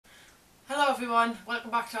everyone,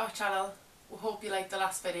 welcome back to our channel. We hope you liked the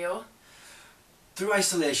last video. Through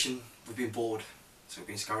isolation, we've been bored, so we've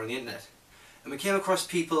been scouring the internet. And we came across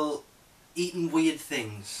people eating weird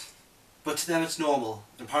things. But to them it's normal,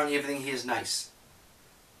 and apparently everything here is nice.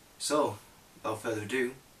 So, without further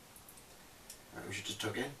ado, we should just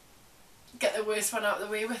tuck in. Get the worst one out of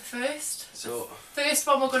the way with first. So, first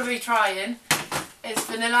one we're going to be trying is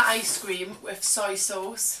vanilla ice cream with soy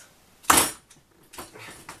sauce.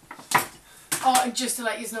 Oh, and just to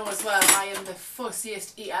let you know as well, I am the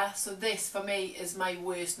fussiest eater, so this for me is my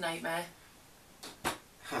worst nightmare.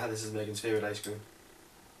 this is Megan's favourite ice cream.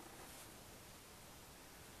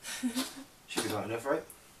 Should be about enough, right?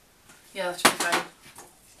 Yeah, that should be fine.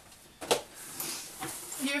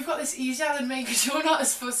 You've got this easier than me because you're not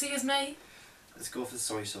as fussy as me. Let's go for the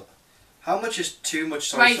soy sauce. How much is too much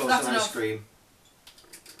soy Right, sauce that's on ice enough. cream?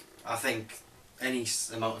 I think any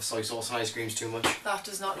amount of soy sauce on ice cream is too much. That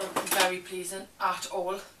does not look very pleasing at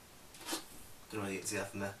all. Don't know whether you can see that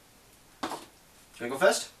from there. Do you want to go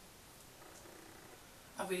first?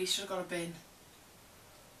 I really should have got a bin.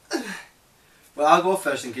 Well, I'll go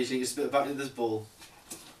first in case you need to spit it back into this bowl.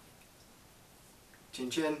 Chin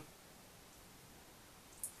chin.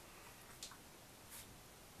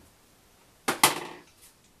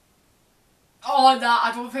 Oh, no,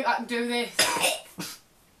 I don't think I can do this.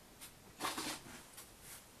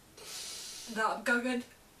 No, I'm going.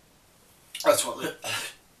 That's what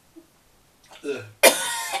the...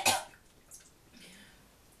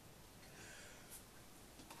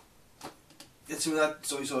 Get some of that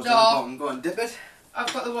soy sauce No. on the bottom. Go on, dip it.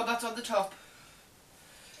 I've got the one that's on the top.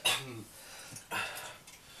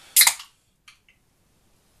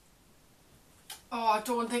 Oh, I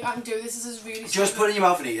don't think I can do this. This is really Just put it in your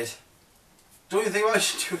mouth and eat it. Don't you think I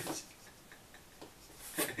should do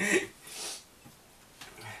it?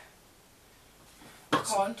 I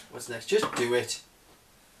can't. What's next? Just do it.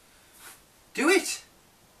 Do it!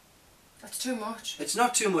 That's too much. It's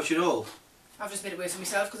not too much at all. I've just made it worse for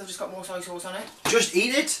myself because I've just got more soy sauce on it. Just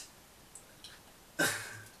eat it!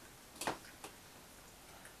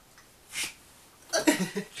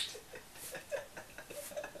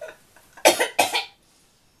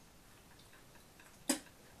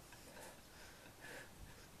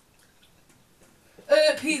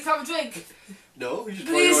 Pete, have a drink. No, you should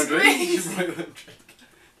Please, buy your own drink. please. You should buy your own drink.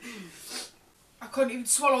 I couldn't even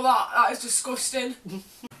swallow that. That is disgusting.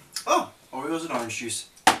 Oh, Oreos and orange juice.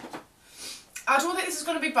 I don't think this is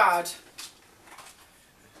going to be bad.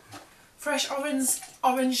 Fresh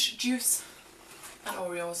orange juice and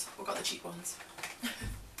Oreos. We've got the cheap ones.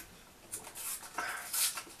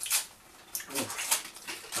 Oh,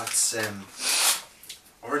 that's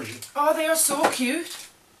orangey. Oh, they are so cute.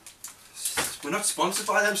 We're not sponsored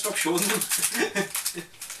by them, stop showing them.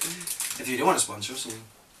 If you do want to sponsor us,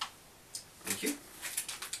 thank you.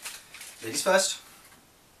 Ladies first.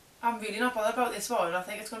 I'm really not bothered about this one. I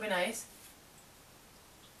think it's going to be nice.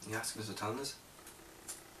 You asking us or telling us?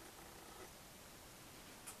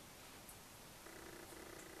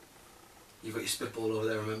 You've got your spitball over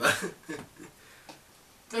there, remember?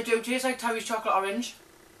 They do taste like Terry's chocolate orange.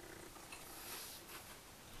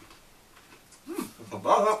 Not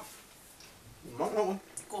bad, that. Not that one.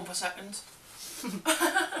 Going for seconds.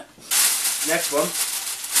 Next one.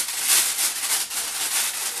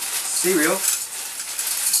 Cereal.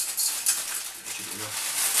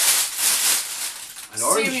 An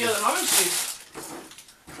orange Cereal juice. and orange juice.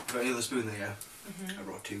 Got any other spoon there, yeah? Mm-hmm. I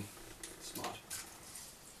brought two. Smart.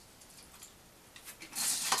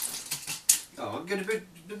 Oh, I'll get a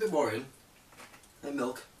bit more in. And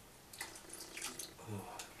milk. Oh.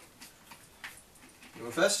 You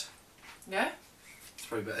want first? Yeah? It's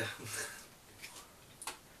probably better.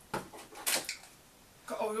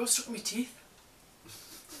 Got Oreos stuck in my teeth.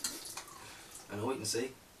 I know, you can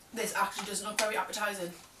see. This actually doesn't look very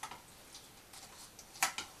appetising.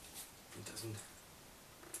 It doesn't.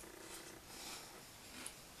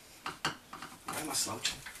 Why am I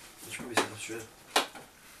slouching? I should probably sit up straight.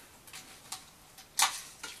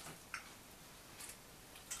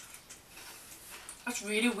 That's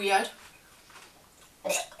really weird.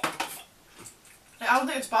 Like, I don't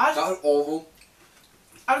think it's bad. That was awful.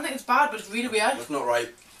 I don't think it's bad, but it's really weird. That's not right.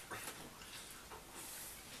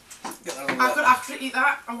 Get that on I could actually eat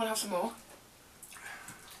that. I'm going to have some more.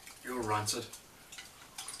 You're rancid.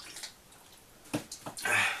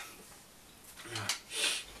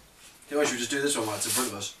 You know, should we just do this one while it's in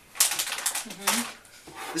front of us?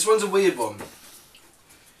 This one's a weird one.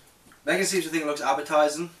 Megan seems to think it looks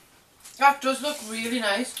appetising. That does look really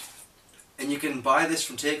nice. And you can buy this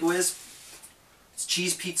from takeaways. It's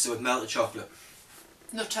cheese pizza with melted chocolate.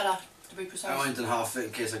 Nutella, to be precise. I went in half it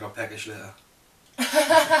in case I got peckish later.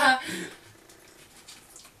 Yeah,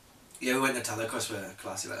 we went to Teller because we're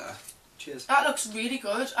classy like that. Cheers. That looks really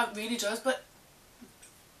good. It really does, but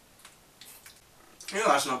Yeah,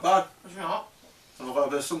 that's not bad. it's not. I've got a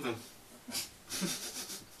bit of something.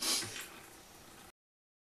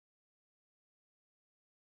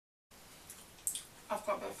 I've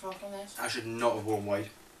got a bit of froth on this. I should not have worn white.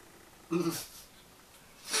 I'm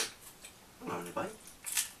having a bite.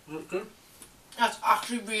 Is it good? That's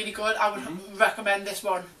actually really good. I would recommend this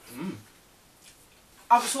one. Mm.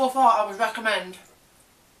 So far, I would recommend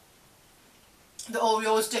the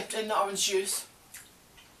Oreos dipped in the orange juice.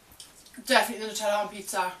 Definitely the Nutella on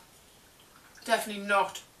pizza. Definitely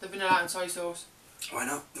not the vanilla and soy sauce. Why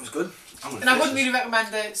not? It was good. And I wouldn't really recommend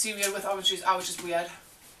the cereal with orange juice. I was just weird.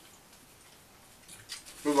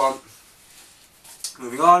 Move on.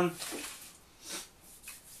 Moving on.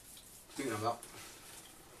 Thinking of that.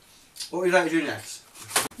 What would you like to do next?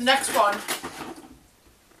 The next one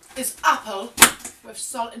is apple with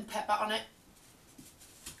salt and pepper on it.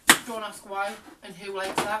 Don't ask why and who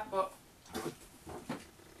likes that, but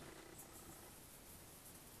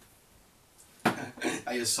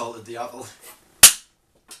I just salted the apple.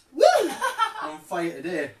 Woo! I'm on fire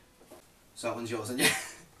today. So that one's yours, isn't it?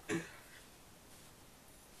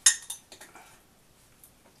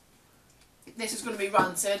 this is going to be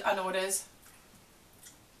rancid. I know it is.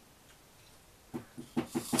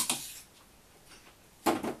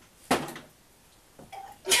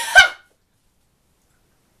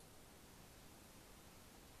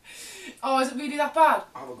 Oh, is it really that bad?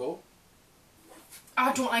 Have a go.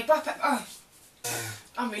 I don't like black pepper.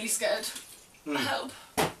 I'm really scared. Help.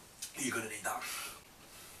 You're gonna need that.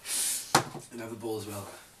 And have a bowl as well.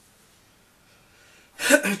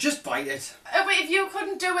 Just bite it. But if you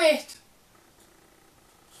couldn't do it.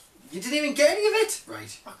 You didn't even get any of it.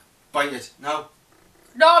 Right. Bite it. No.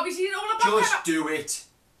 No, because you don't want black Just pepper. do it.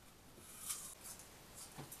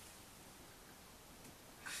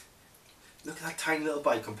 Look at that tiny little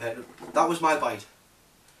bite compared to... That was my bite.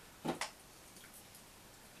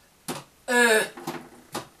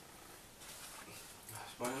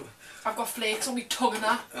 I've got flakes on my tongue and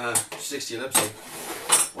that. Sticks to your lips. Like.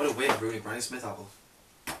 What a way of ruining Granny Smith apple.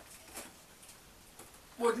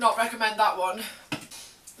 Would not recommend that one.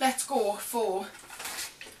 Let's go for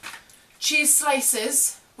cheese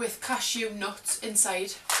slices with cashew nuts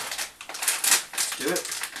inside. Do it.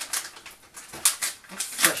 How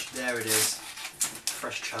fresh there it is.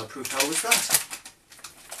 Fresh childproof. How was that?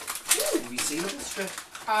 Resealable strip.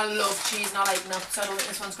 I love cheese and I like nuts, so I don't think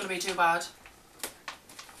this one's going to be too bad.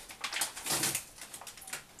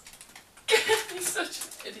 You're such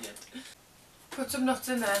an idiot. Put some nuts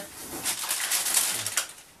in there.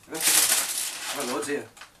 I've got loads here.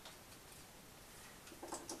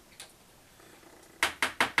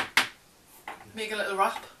 Make a little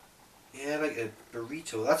wrap. Yeah, like a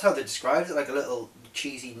burrito. That's how they described it, like a little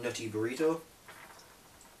cheesy, nutty burrito.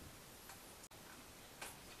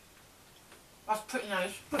 That's pretty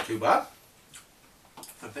nice. Not too bad.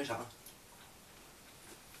 I'll finish that one.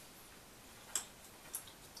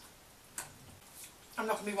 I'm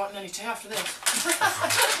not going to be wanting any tea after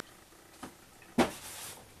this.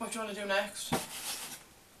 What do you want to do next?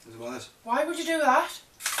 There's one of this. Why would you do that?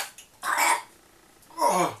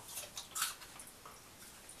 Oh.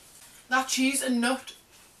 That cheese and nut,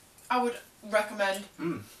 I would recommend.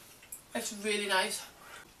 Mm. It's really nice.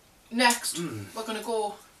 Next, we're going to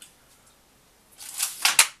go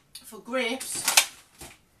for grapes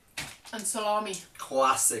and salami.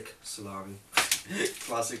 Classic salami.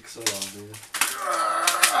 Classic salami.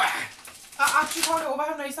 I actually can't get over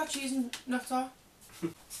how nice that cheese and nuts are. I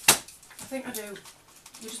think I do.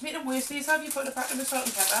 You're just making it worse for yourself. You put it back in the salt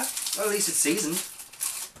and pepper. Well, at least it's seasoned.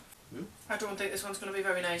 I don't think this one's going to be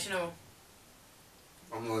very nice, you know.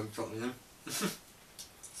 I'm not even talking in.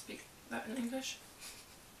 Speak that in English.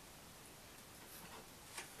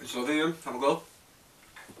 It's lovely, Ian. Have a go.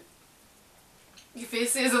 Your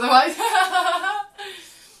face says otherwise.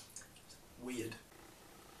 Weird.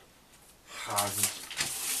 Harden.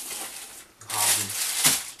 Harden.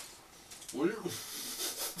 Weird.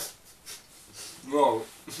 Whoa.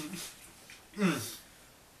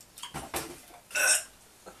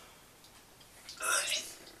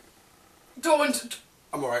 Don't.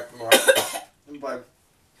 I'm alright, I'm alright. I'm fine.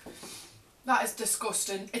 That is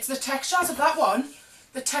disgusting. It's the textures of that one.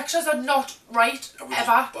 The textures are not right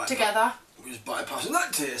ever together. We're just bypassing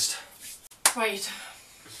that taste. Right.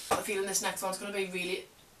 I have a feeling this next one's going to be really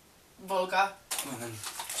vulgar. Come on then.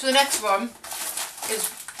 So the next one is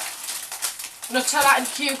Nutella and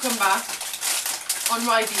cucumber on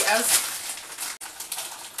Ryvitas.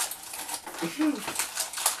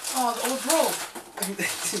 Oh, the old roll.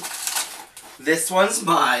 This one's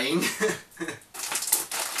mine.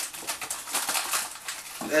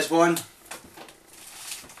 There's one.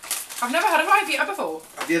 I've never had a Ryvita before.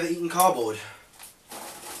 Have you ever eaten cardboard?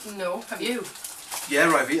 No, have you?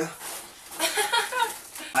 Yeah, Ryvita.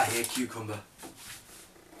 I hate cucumber.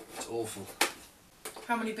 It's awful.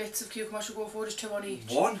 How many bits of cucumber should we go for? Just 2 on each?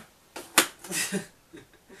 One?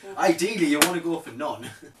 Ideally, you want to go for none.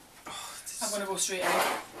 I'm going to go straight egg.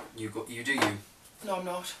 You do you. No, I'm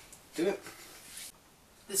not. Do it.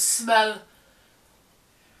 The smell.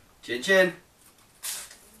 Chin chin.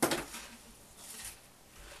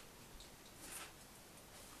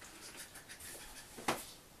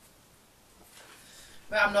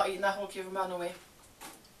 Well, I'm not eating that whole cucumber, no way.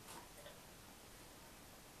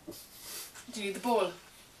 Do you need the bowl?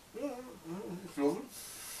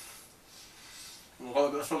 We've got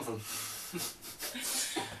a bit of something.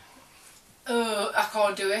 I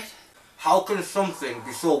can't do it. How can something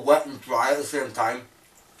be so wet and dry at the same time?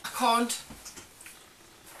 I can't.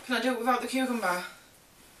 Can I do it without the cucumber?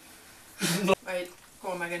 Right, go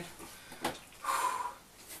on, Megan.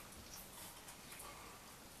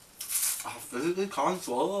 I physically can't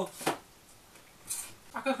swallow.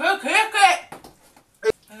 I can cook it!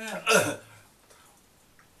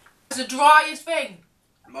 It's the driest thing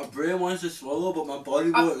My brain wants to swallow, but my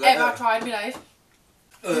body I've won't let ever it. tried in my life.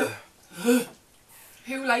 Ugh.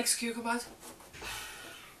 Who likes cucumbers?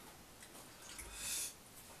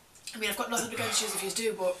 I mean, I've got nothing against you if you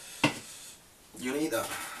do, but... You gonna eat that?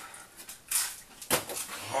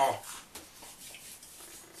 Oh.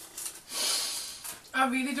 I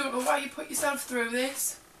really don't know why you put yourself through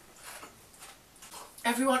this.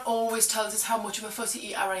 Everyone always tells us how much of a fussy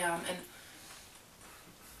eater I am, and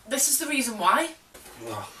this is the reason why.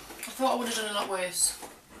 Ugh. I thought I would have done a lot worse.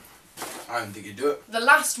 I didn't think you'd do it. The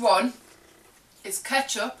last one is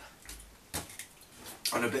ketchup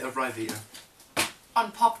On a bit of Ryvita.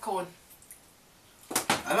 on popcorn.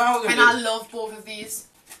 I know how And I love both of these.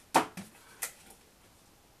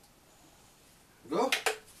 Go.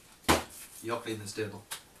 You're cleaning this table.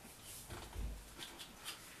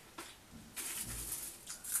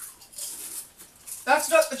 That's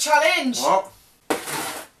not the challenge. What?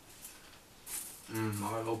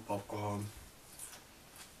 I love popcorn.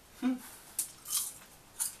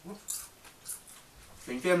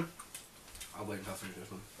 Thinking. I'll wait until I finish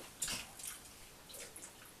this one.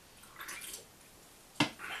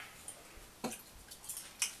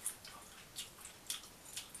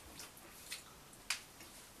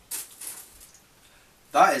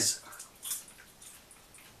 That is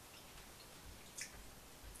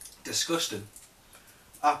disgusting.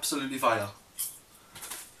 Absolutely vile.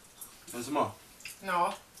 There's some more.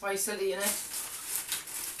 No, why are you still eating it?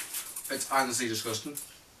 It's honestly disgusting.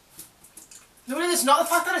 No, it's not the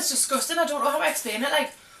fact that it's disgusting. I don't know how to explain it.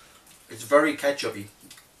 Like, It's very ketchupy.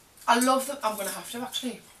 I love the... I'm going to have to,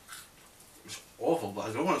 actually. It's awful, but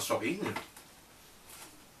I don't want to stop eating it.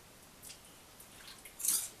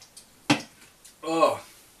 Oh.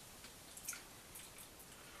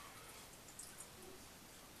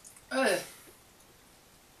 Ugh.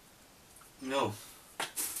 No.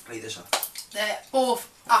 I'll eat this one. They're both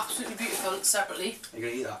absolutely beautiful separately, Are you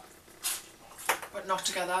going to eat that? but not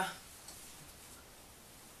together.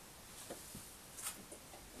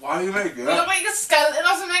 Why are you making You that? look like a skeleton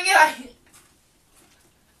or something, you like.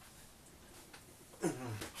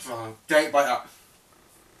 Take a bite that.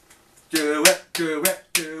 Do it, do it,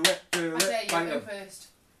 do it, do I it. say you Bite go it. first.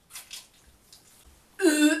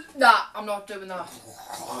 Nah, I'm not doing that.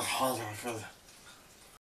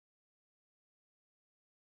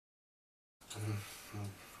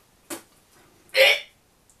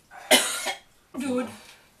 Dude.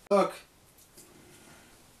 Look.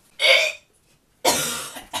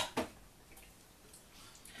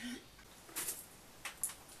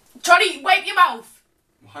 Johnny, wipe your mouth.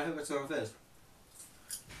 Why have I got this?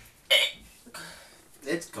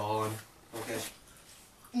 It's gone. Okay.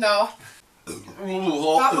 No,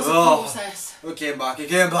 that was a process. It came back, it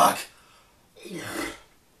came back.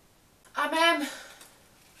 I'm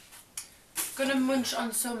gonna munch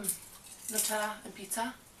on some Nutella and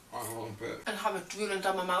pizza I want a bit. and have it drooling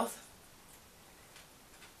down my mouth.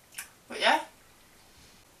 But yeah,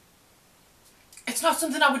 it's not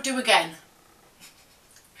something I would do again.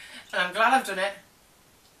 And I'm glad I've done it.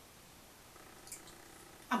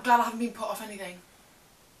 I'm glad I haven't been put off anything.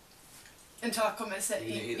 Until I come and sit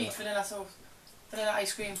eat vanilla sauce. Vanilla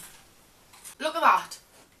ice cream. Look at that.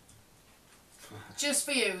 Just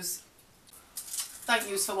for yous. Thank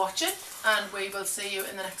yous for watching, and we will see you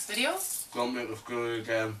in the next video. Don't make us go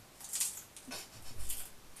again.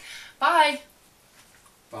 Bye.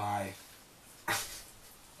 Bye.